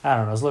 I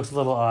don't know, it looked a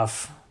little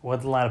off.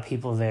 Wasn't a lot of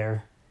people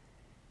there.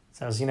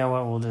 So I was, you know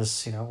what, we'll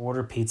just,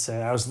 order pizza.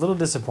 I was a little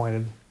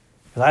disappointed,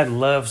 because I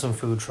love some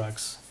food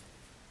trucks.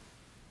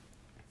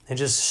 And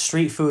just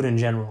street food in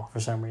general, for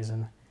some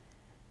reason.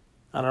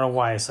 I don't know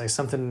why. It's like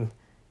something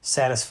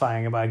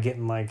satisfying about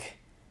getting like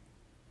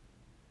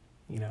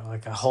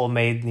a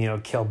homemade,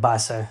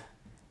 kielbasa.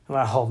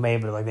 Not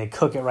homemade, but like they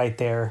cook it right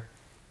there.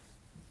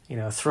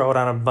 Throw it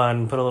on a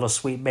bun, put a little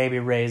Sweet Baby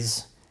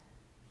Ray's,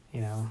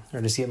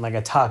 or just eating like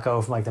a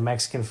taco from like the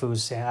Mexican food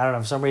stand. I don't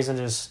know, for some reason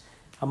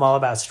I'm all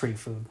about street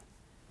food.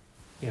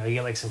 You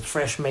get like some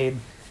fresh made,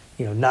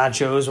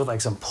 nachos with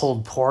like some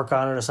pulled pork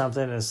on it or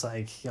something. And it's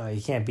like,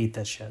 you can't beat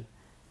that shit.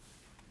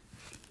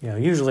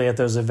 Usually at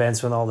those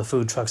events when all the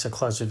food trucks are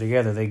clustered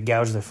together, they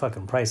gouge their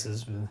fucking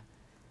prices.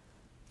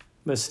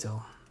 But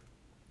still.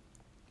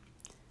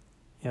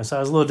 So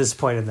I was a little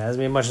disappointed in that. As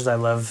much as I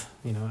love,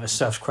 a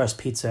stuffed crust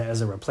pizza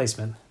as a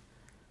replacement,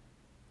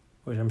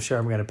 which I'm sure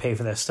I'm going to pay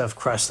for that stuffed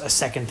crust a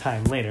second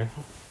time later.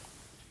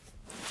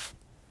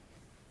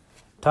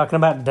 Talking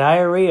about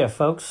diarrhea,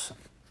 folks.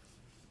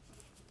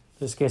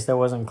 Just in case that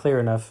wasn't clear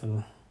enough,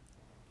 and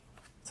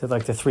to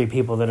like the 3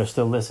 people that are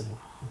still listening.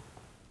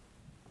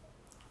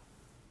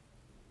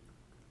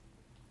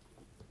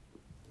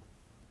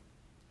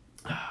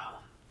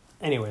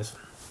 Anyways.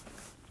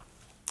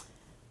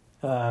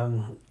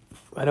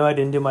 I know I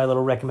didn't do my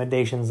little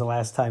recommendations the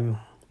last time.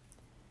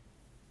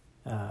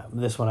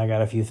 This one I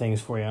got a few things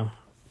for you.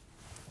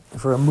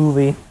 For a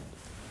movie.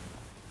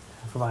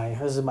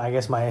 This is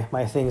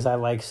my things I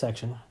like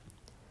section.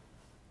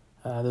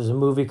 There's a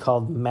movie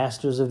called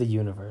Masters of the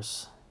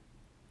Universe.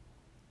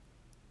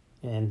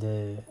 And,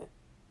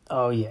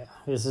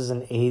 this is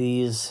an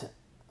 80s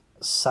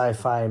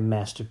sci-fi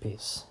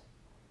masterpiece.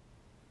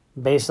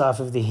 Based off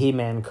of the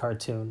He-Man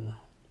cartoon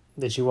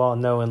that you all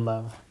know and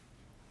love.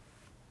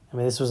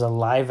 This was a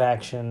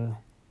live-action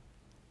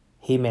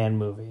He-Man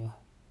movie.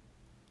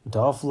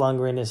 Dolph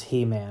Lundgren is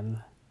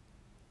He-Man.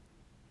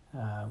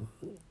 I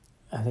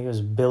think it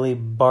was Billy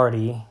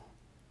Barty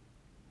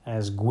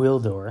as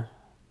Gwildor.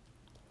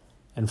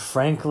 And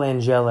Frank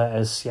Langella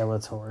as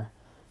Skeletor.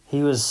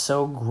 He was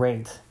so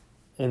great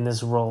in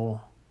this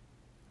role.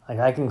 Like,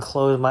 I can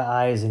close my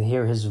eyes and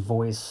hear his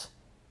voice.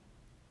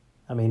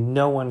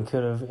 No one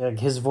could have... Like,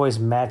 his voice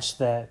matched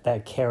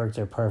that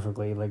character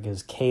perfectly. Like,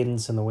 his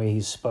cadence and the way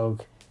he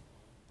spoke.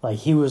 Like,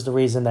 he was the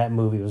reason that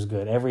movie was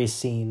good. Every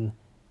scene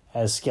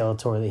as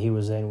Skeletor that he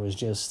was in was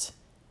just...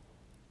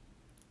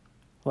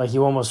 Like,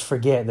 you almost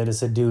forget that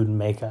it's a dude in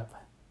makeup.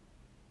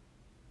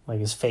 Like,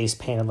 his face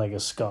painted like a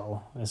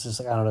skull. It's just,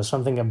 like, I don't know,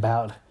 something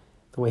about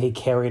the way he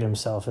carried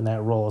himself in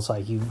that role. It's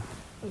like you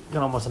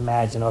can almost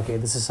imagine, okay,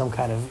 this is some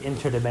kind of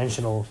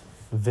interdimensional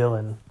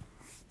villain.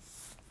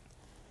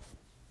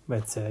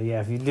 But,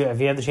 if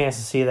you have the chance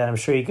to see that, I'm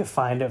sure you could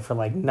find it for,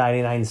 like,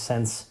 99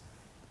 cents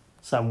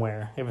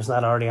somewhere, if it's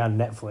not already on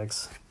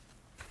Netflix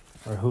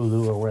or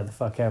Hulu or where the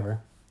fuck ever.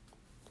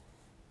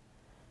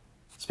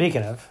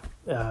 Speaking of,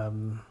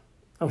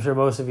 I'm sure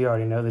most of you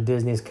already know that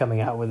Disney's coming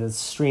out with its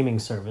streaming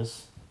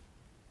service.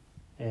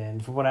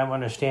 And from what I'm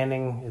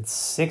understanding, it's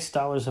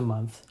 $6 a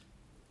month.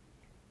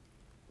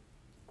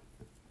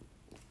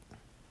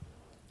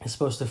 It's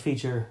supposed to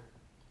feature,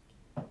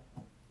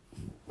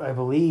 I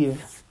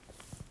believe,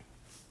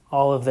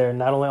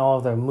 not only all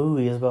of their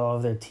movies, but all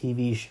of their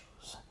TV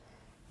shows.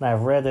 And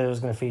I've read that it was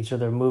going to feature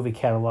their movie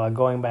catalog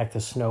going back to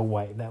Snow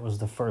White. That was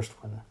the first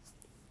one.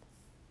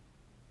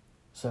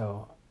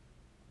 So,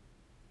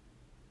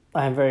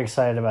 I'm very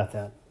excited about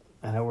that.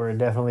 I know we're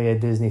definitely a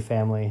Disney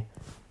family.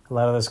 A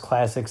lot of those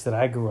classics that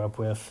I grew up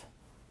with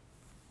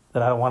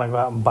that I want to go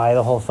out and buy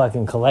the whole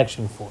fucking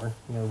collection for.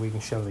 We can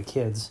show the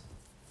kids.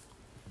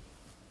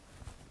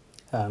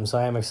 So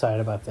I am excited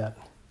about that.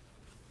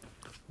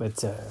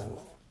 But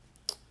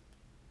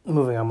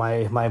moving on,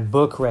 my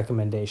book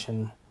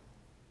recommendation.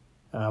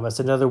 It's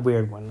another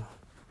weird one.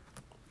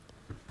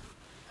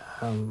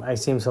 I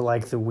seem to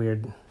like the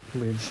weird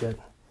shit.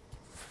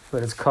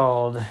 But it's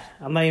called,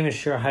 I'm not even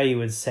sure how you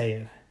would say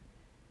it,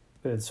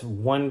 but it's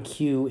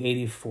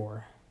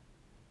 1Q84.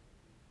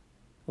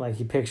 Like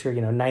you picture,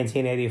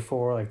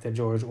 1984, like the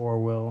George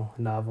Orwell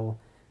novel.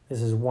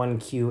 This is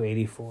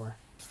 1Q84.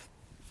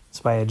 It's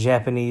by a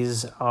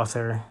Japanese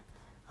author.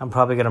 I'm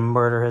probably going to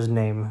murder his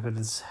name, but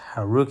it's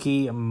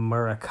Haruki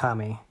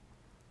Murakami.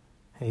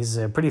 He's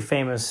a pretty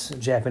famous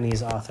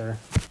Japanese author.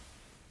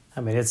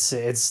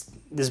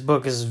 This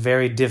book is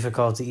very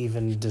difficult to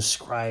even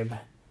describe.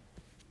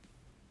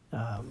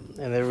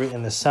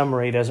 And the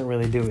summary doesn't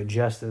really do it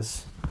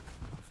justice.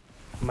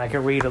 I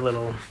could read a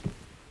little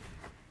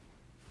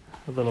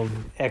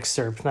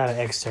excerpt, not an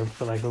excerpt,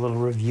 but like the little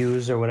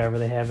reviews or whatever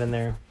they have in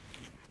there.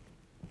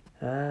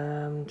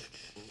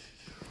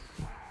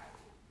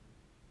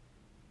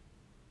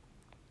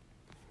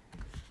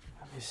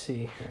 Let me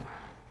see here.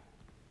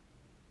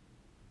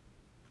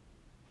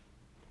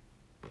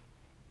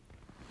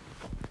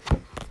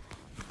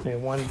 Okay,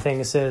 one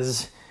thing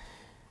says,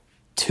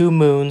 2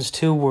 moons,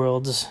 2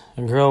 worlds,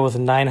 a girl with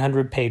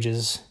 900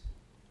 pages.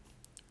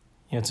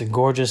 It's a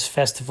gorgeous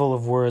festival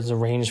of words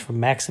arranged for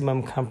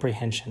maximum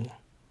comprehension.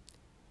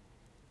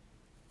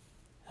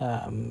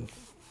 I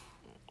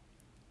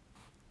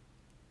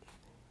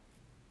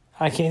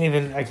can't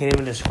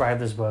even describe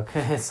this book.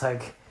 It's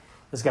like,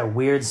 it's got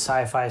weird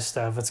sci-fi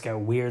stuff. It's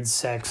got weird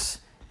sex.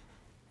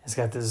 It's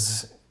got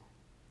this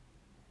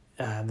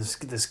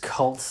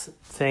cult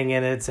thing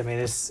in it. I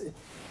mean,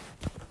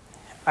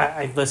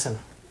 I listen.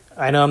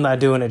 I know I'm not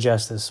doing it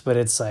justice, but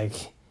it's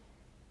like,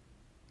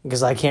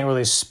 because I can't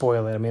really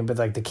spoil it. I mean, but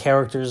like the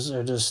characters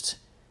are just,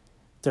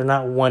 they're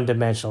not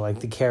one-dimensional.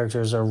 Like the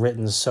characters are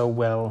written so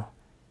well.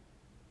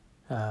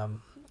 And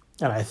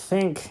I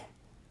think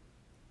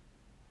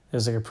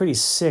there's like a pretty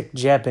sick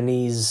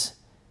Japanese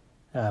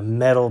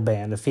metal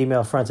band, a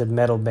female-fronted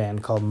metal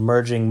band called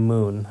Merging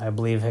Moon, I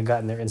believe had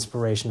gotten their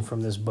inspiration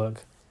from this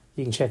book.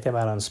 You can check them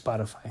out on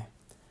Spotify.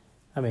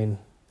 I mean,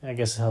 I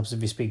guess it helps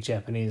if you speak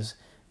Japanese,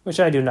 which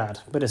I do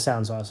not, but it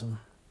sounds awesome.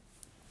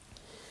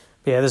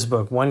 But yeah, this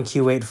book,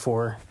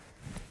 1Q84.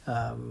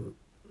 I mean,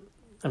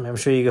 I'm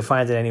sure you can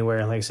find it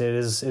anywhere. Like I said,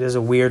 it is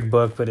a weird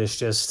book, but it's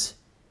just,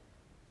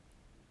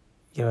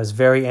 it's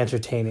very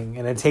entertaining.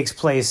 And it takes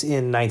place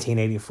in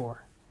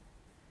 1984.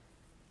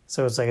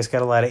 So it's like it's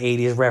got a lot of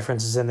 80s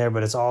references in there,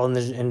 but it's all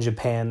in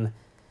Japan.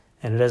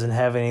 And it doesn't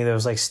have any of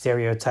those like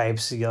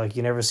stereotypes. You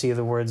never see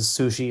the words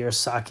sushi or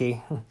sake.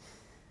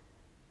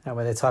 That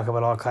way they talk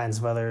about all kinds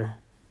of other,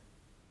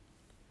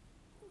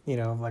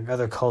 like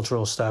other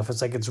cultural stuff.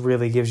 It's like, it's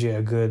really gives you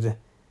a good,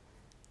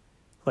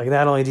 like,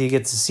 not only do you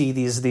get to see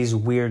these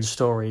weird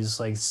stories,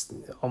 like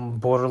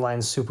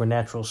borderline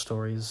supernatural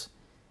stories,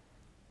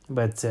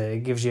 but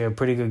it gives you a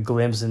pretty good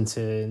glimpse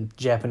into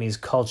Japanese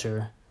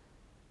culture.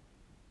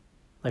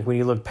 Like when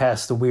you look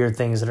past the weird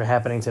things that are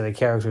happening to the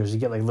characters, you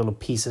get like little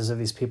pieces of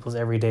these people's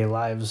everyday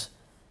lives.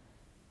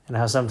 And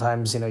how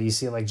sometimes, you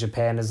see like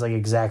Japan is like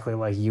exactly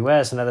like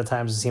US, and other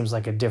times it seems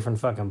like a different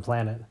fucking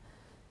planet.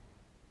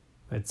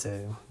 But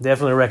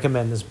definitely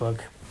recommend this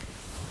book.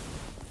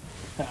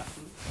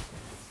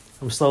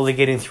 I'm slowly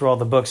getting through all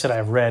the books that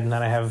I've read, and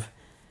then I have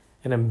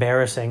an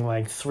embarrassing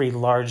like 3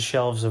 large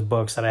shelves of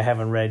books that I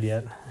haven't read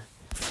yet.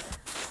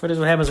 What is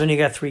what happens when you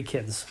got 3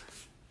 kids?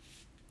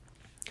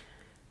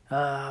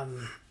 Let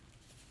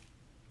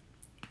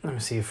me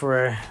see,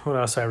 for what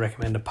else do I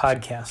recommend? A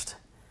podcast.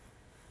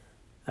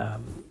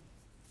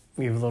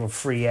 We have a little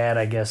free ad,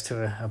 I guess,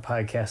 to a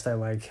podcast I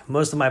like.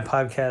 Most of my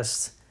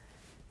podcasts,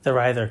 they're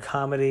either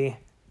comedy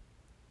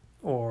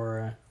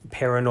or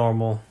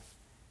paranormal,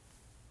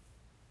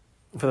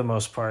 for the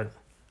most part.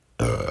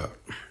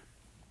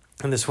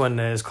 And this one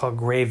is called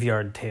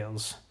Graveyard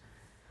Tales.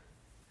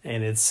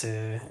 And it's,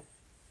 a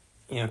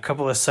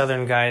couple of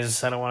southern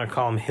guys. I don't want to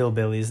call them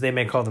hillbillies. They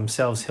may call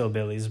themselves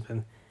hillbillies, but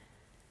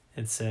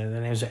it's their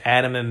names are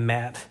Adam and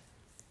Matt.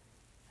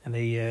 And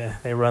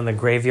they run the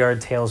Graveyard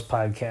Tales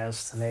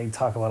podcast, and they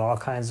talk about all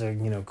kinds of,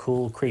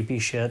 cool, creepy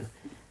shit.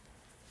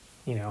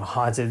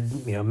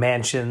 Haunted,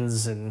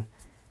 mansions, and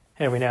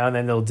every now and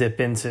then they'll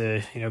dip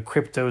into,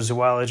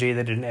 cryptozoology.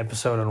 They did an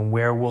episode on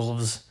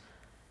werewolves.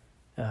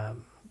 They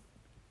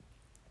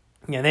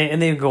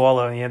go all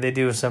over, they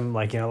do some,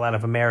 a lot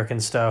of American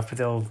stuff, but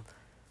they'll,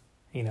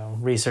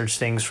 research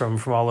things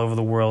from all over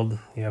the world,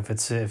 if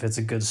it's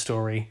a good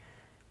story.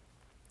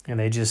 And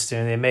they just,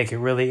 they make it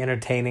really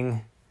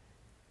entertaining.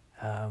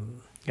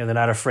 They're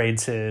not afraid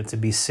to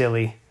be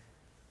silly.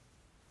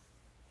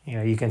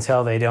 You can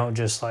tell they don't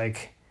just,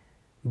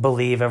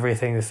 believe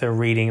everything that they're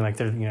reading, like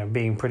they're,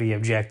 being pretty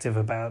objective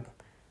about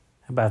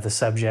the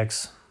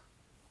subjects.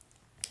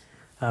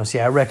 So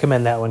yeah, I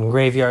recommend that one,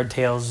 Graveyard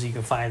Tales. You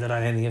can find it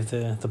on any of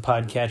the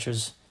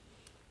podcatchers,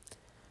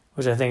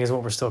 which I think is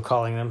what we're still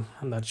calling them.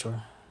 I'm not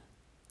sure.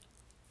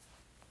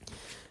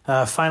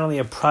 Finally,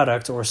 a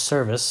product or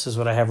service is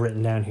what I have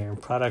written down here.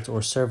 Product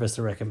or service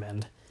to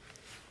recommend.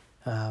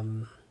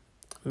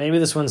 Maybe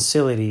this one's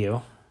silly to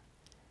you,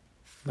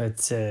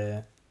 but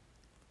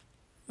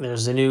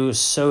there's a new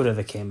soda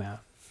that came out.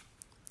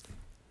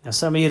 Now,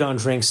 some of you don't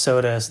drink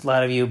soda. A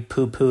lot of you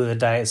poo-poo the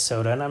diet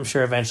soda, and I'm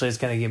sure eventually it's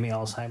going to give me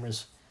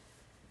Alzheimer's.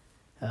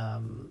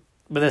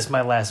 But that's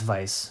my last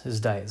vice, is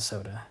diet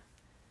soda.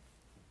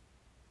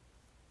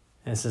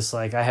 And it's just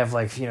I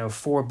have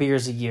 4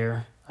 beers a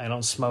year. I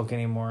don't smoke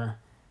anymore.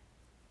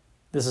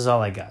 This is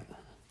all I got.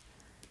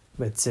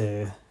 But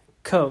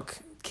Coke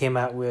came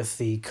out with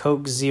the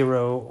Coke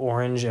Zero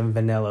orange and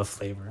vanilla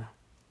flavor.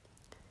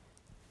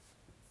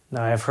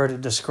 Now, I've heard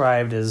it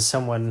described as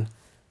someone,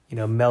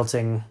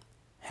 melting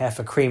half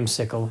a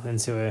creamsicle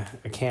into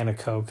a can of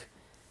Coke.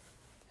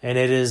 And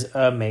it is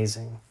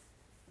amazing.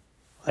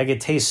 It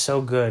tastes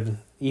so good.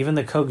 Even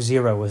the Coke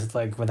Zero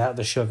without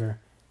the sugar.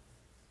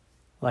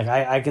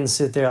 I can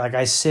sit there,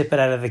 I sip it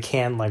out of the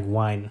can like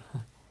wine.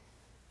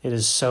 It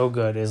is so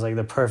good. It's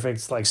the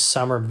perfect,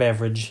 summer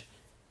beverage.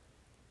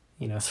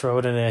 Throw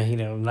it in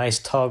a, nice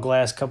tall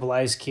glass, couple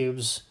ice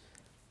cubes.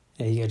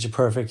 Yeah, you got your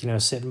perfect,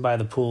 sitting by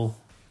the pool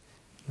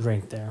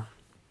drink there.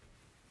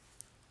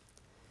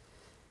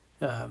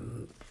 All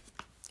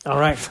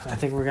right, I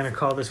think we're going to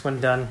call this one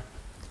done.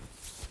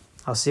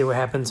 I'll see what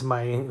happens to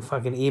my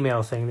fucking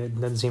email thing that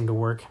doesn't seem to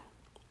work.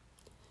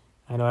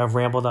 I know I've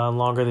rambled on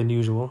longer than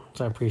usual,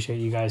 so I appreciate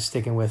you guys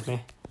sticking with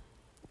me.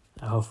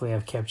 Hopefully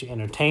I've kept you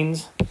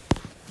entertained.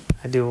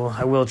 I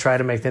will try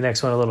to make the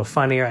next one a little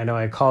funnier. I know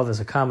I call this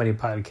a comedy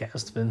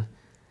podcast, but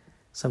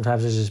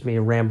sometimes it's just me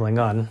rambling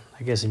on.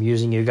 I guess I'm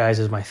using you guys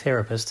as my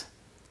therapist.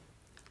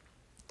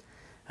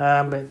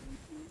 But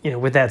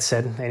with that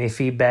said, any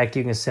feedback,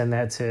 you can send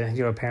that to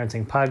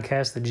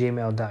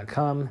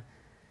yourparentingpodcast@gmail.com.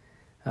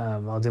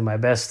 I'll do my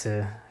best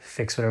to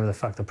fix whatever the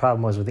fuck the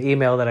problem was with the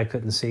email that I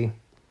couldn't see.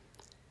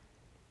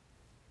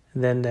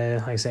 And then,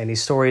 like I say, any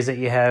stories that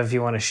you have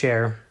you want to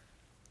share,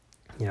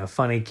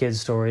 funny kid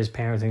stories,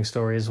 parenting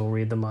stories, we'll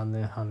read them on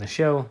the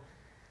show.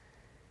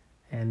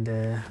 And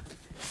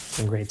it's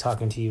been great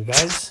talking to you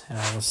guys, and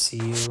I will see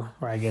you,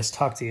 or I guess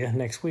talk to you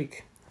next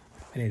week.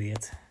 I'm an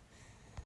idiot.